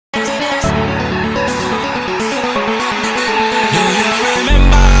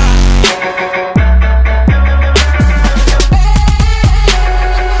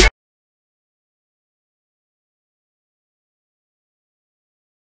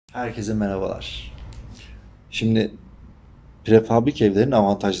Herkese merhabalar. Şimdi prefabrik evlerin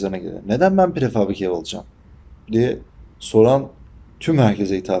avantajlarına gelelim. Neden ben prefabrik ev alacağım diye soran tüm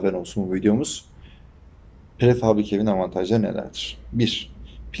herkese hitaben olsun bu videomuz. Prefabrik evin avantajları nelerdir? 1.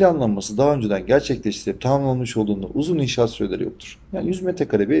 Planlanması daha önceden gerçekleştirip tamamlanmış olduğunda uzun inşaat süreleri yoktur. Yani 100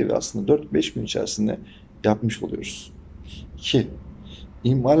 metrekare bir evi aslında 4-5 gün içerisinde yapmış oluyoruz. 2.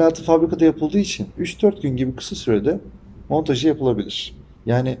 İmalatı fabrikada yapıldığı için 3-4 gün gibi kısa sürede montajı yapılabilir.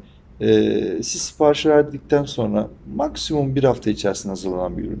 Yani siz sipariş verdikten sonra maksimum bir hafta içerisinde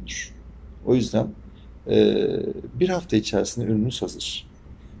hazırlanan bir üründür. O yüzden bir hafta içerisinde ürününüz hazır.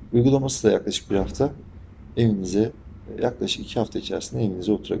 Uygulaması da yaklaşık bir hafta. Evinize yaklaşık 2 hafta içerisinde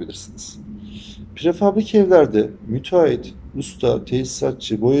evinize oturabilirsiniz. Prefabrik evlerde müteahhit, usta,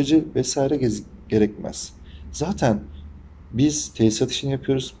 tesisatçı, boyacı vesaire gerekmez. Zaten biz tesisat işini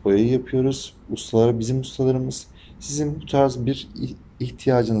yapıyoruz, boyayı yapıyoruz. Ustalar bizim ustalarımız. Sizin bu tarz bir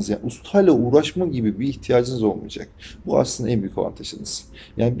ihtiyacınız, yani ustayla uğraşma gibi bir ihtiyacınız olmayacak. Bu aslında en büyük avantajınız.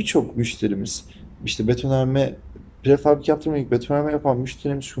 Yani birçok müşterimiz işte betonarme prefabrik yaptırmayıp betonarme yapan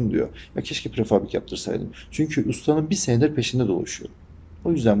müşterimiz şunu diyor. Ya keşke prefabrik yaptırsaydım. Çünkü ustanın bir senedir peşinde dolaşıyor.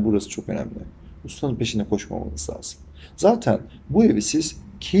 O yüzden burası çok önemli. Ustanın peşine koşmamanız lazım. Zaten bu evi siz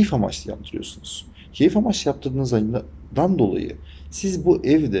keyif amaçlı yaptırıyorsunuz. Keyif amaçlı yaptırdığınızdan dolayı siz bu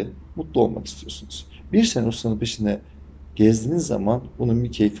evde mutlu olmak istiyorsunuz. Bir sene ustanın peşine gezdiğiniz zaman bunun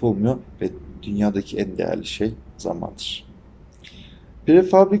bir keyfi olmuyor ve dünyadaki en değerli şey zamandır.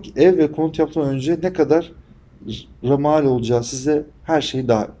 Prefabrik ev ve konut yapmadan önce ne kadar mal olacağı size her şeyi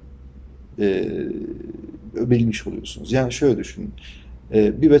daha e, bilmiş oluyorsunuz. Yani şöyle düşünün.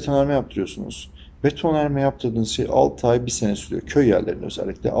 Bir betonarme yaptırıyorsunuz. Betonarme yaptırdığınız şey 6 ay bir sene sürüyor. Köy yerlerinde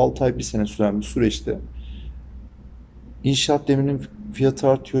özellikle 6 ay bir sene süren bir süreçte İnşaat demirinin fiyatı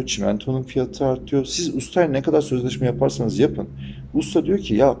artıyor, çimentonun fiyatı artıyor. Siz ustayla ne kadar sözleşme yaparsanız yapın. Usta diyor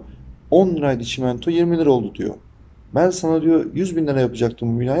ki ya 10 liraydı çimento 20 lira oldu diyor. Ben sana diyor 100 bin lira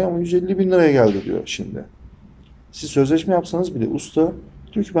yapacaktım bu binayı ama 150 bin liraya geldi diyor şimdi. Siz sözleşme yapsanız bile usta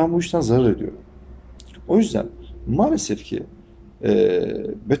diyor ki ben bu işten zarar ediyorum. O yüzden maalesef ki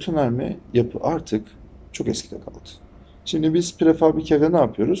betonarme yapı artık çok eskide kaldı. Şimdi biz prefabrik evde ne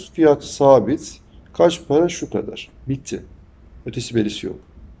yapıyoruz? Fiyat sabit. Kaç para? Şu kadar. Bitti. Ötesi berisi yok.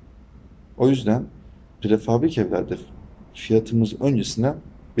 O yüzden prefabrik evlerde fiyatımızı öncesinden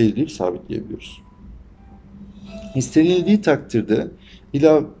belirleyip sabitleyebiliyoruz. İstenildiği takdirde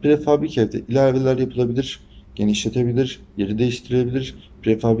prefabrik evde ilaveler yapılabilir, genişletebilir, yeri değiştirilebilir.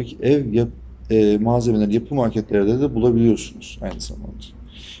 Prefabrik malzemeleri yapı marketlerde de bulabiliyorsunuz aynı zamanda.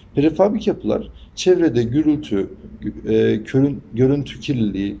 Prefabrik yapılar çevrede gürültü, görüntü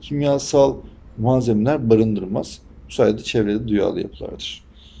kirliliği, kimyasal malzemeler barındırmaz. Bu sayede çevrede duyarlı yapılardır.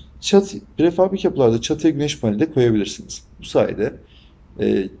 Prefabrik yapılarda çatıya güneş paneli de koyabilirsiniz. Bu sayede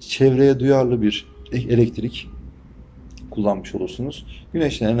çevreye duyarlı bir elektrik kullanmış olursunuz.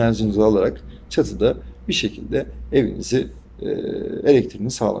 Güneşten enerjinizi alarak çatıda bir şekilde evinizi e,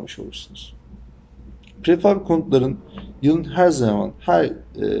 elektriğini sağlamış olursunuz. Prefab konutların yılın her zaman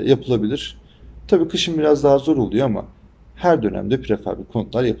yapılabilir. Tabii kışın biraz daha zor oluyor ama her dönemde prefabrik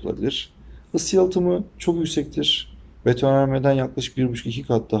konutlar yapılabilir. Isı yalıtımı çok yüksektir. Betonarmeden yaklaşık 1,5-2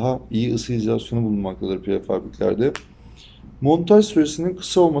 kat daha iyi ısı izolasyonu bulunmaktadır prefabriklerde. Montaj süresinin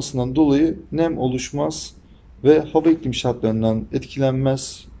kısa olmasından dolayı nem oluşmaz ve hava iklim şartlarından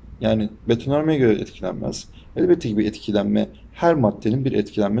etkilenmez. Yani betonarmeye göre etkilenmez. Elbette ki bir etkilenme, her maddenin bir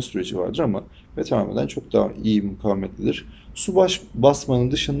etkilenme süreci vardır ama betonarmeden çok daha iyi mukavemetlidir.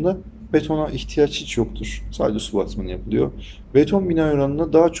 Basmanın dışında betona ihtiyaç hiç yoktur. Sadece su basmanı yapılıyor. Beton bina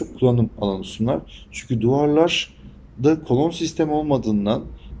oranında daha çok kullanım alanı sunar. Çünkü duvarlarda kolon sistemi olmadığından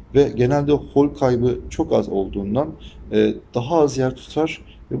ve genelde hol kaybı çok az olduğundan daha az yer tutar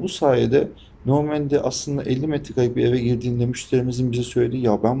ve bu sayede normalde aslında 50 metrekarelik bir eve girdiğinde müşterimizin bize söylediği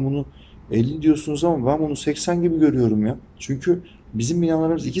ya ben bunu 50 diyorsunuz ama ben bunu 80 gibi görüyorum ya. Çünkü bizim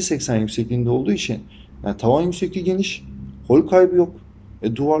binalarımız 2,80 yüksekliğinde olduğu için yani tavan yüksekliği geniş, hol kaybı yok,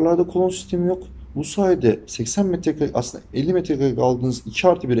 duvarlarda kolon sistemi yok. Bu sayede 80 metrekare aslında 50 metrekarelik aldığınız 2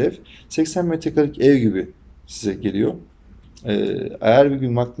 artı bir ev 80 metrekarelik ev gibi size geliyor. Eğer bir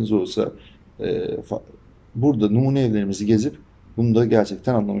gün vaktiniz olursa e, burada numune evlerimizi gezip bunu da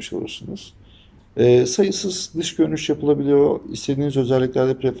gerçekten anlamış olursunuz. Sayısız dış görünüş yapılabiliyor. İstediğiniz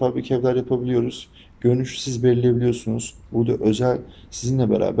özelliklerde prefabrik evler yapabiliyoruz. Görünüşü siz belirleyebiliyorsunuz. Burada özel sizinle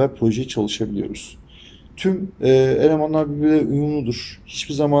beraber projeyi çalışabiliyoruz. Tüm elemanlar birbirine uyumludur.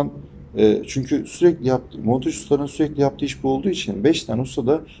 Hiçbir zaman çünkü montaj ustalarının sürekli yaptığı iş bu olduğu için 5 tane usta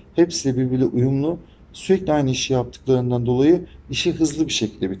da hepsi birbiriyle uyumlu. Sürekli aynı işi yaptıklarından dolayı işi hızlı bir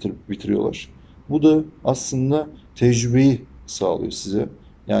şekilde bitiriyorlar. Bu da aslında tecrübeyi sağlıyor size.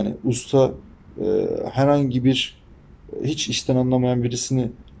 Yani usta herhangi bir hiç işten anlamayan birisini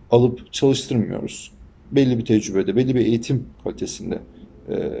alıp çalıştırmıyoruz. Belli bir tecrübede, belli bir eğitim kalitesinde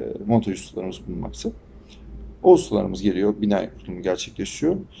montaj ustalarımız bulunmakta. O ustalarımız geliyor, bina yapımı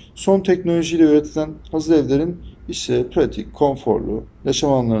gerçekleşiyor. Son teknolojiyle üretilen hazır evlerin işte pratik, konforlu,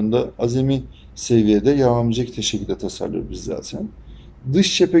 yaşam alanlarında azami seviyede yararlanabilecek şekilde tasarlıyoruz biz zaten.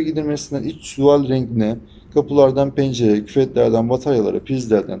 Dış cephe gidilmesinden iç duvar rengine, kapılardan pencereye, küvetlerden bataryalara,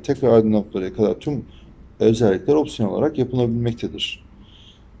 prizlerden tekrar aydınlatmalara kadar tüm özellikler opsiyon olarak yapılabilmektedir.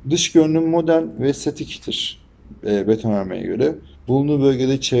 Dış görünüm modern ve estetiktir betonarmeye göre. Bulunduğu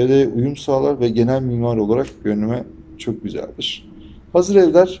bölgede çevreye uyum sağlar ve genel mimari olarak görünüme çok güzeldir. Hazır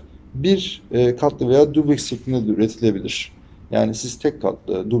evler bir katlı veya dubleks şeklinde de üretilebilir. Yani siz tek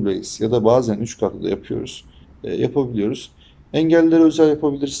katlı, dubleks ya da bazen üç katlı da yapıyoruz, yapabiliyoruz. Engellilere özel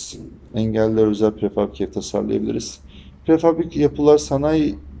yapabiliriz. Engellilere özel prefabrik ev tasarlayabiliriz. Prefabrik yapılar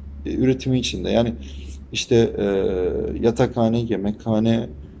sanayi üretimi içinde yani işte yatakhane, yemekhane,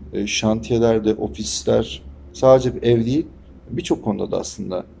 şantiyelerde, ofisler, sadece bir ev değil, birçok konuda da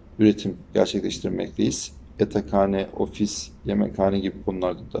aslında üretim gerçekleştirmekteyiz. Yatakhane, ofis, yemekhane gibi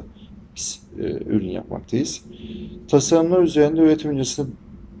konularda da biz ürün yapmaktayız. Tasarımlar üzerinde üretim öncesinde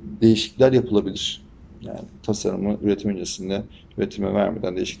değişiklikler yapılabilir. Yani tasarımı üretim öncesinde üretime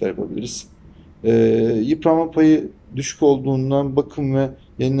vermeden değişiklikler yapabiliriz. Yıpranma payı düşük olduğundan bakım ve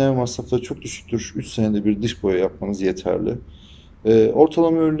yenileme masrafları çok düşüktür. 3 senede bir dış boya yapmanız yeterli.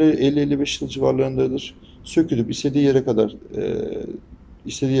 Ortalama ömrü 50-55 yıl civarlarındadır. Sökülüp istediği yere kadar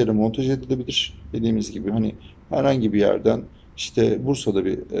istediği yere montaj edilebilir. Dediğimiz gibi hani herhangi bir yerden işte Bursa'da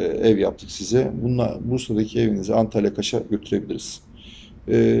bir ev yaptık size. Bununla Bursa'daki evinizi Antalya Kaş'a götürebiliriz.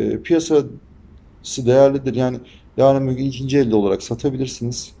 Piyasası değerlidir. Yani yarın bir gün ikinci elde olarak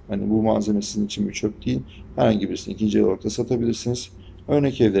satabilirsiniz. Hani bu malzeme sizin için bir çöp değil. Herhangi birisini ikinci el olarak da satabilirsiniz.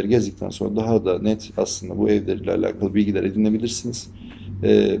 Örnek evleri gezdikten sonra daha da net aslında bu evlerle alakalı bilgiler edinebilirsiniz.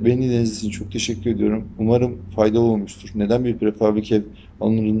 Beni dinlediğiniz için çok teşekkür ediyorum. Umarım faydalı olmuştur. Neden bir prefabrik ev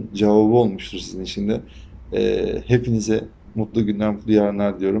alınırın cevabı olmuştur sizin için de. Hepinize mutlu günler, mutlu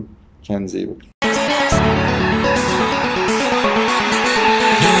yarınlar diyorum. Kendinize iyi bakın.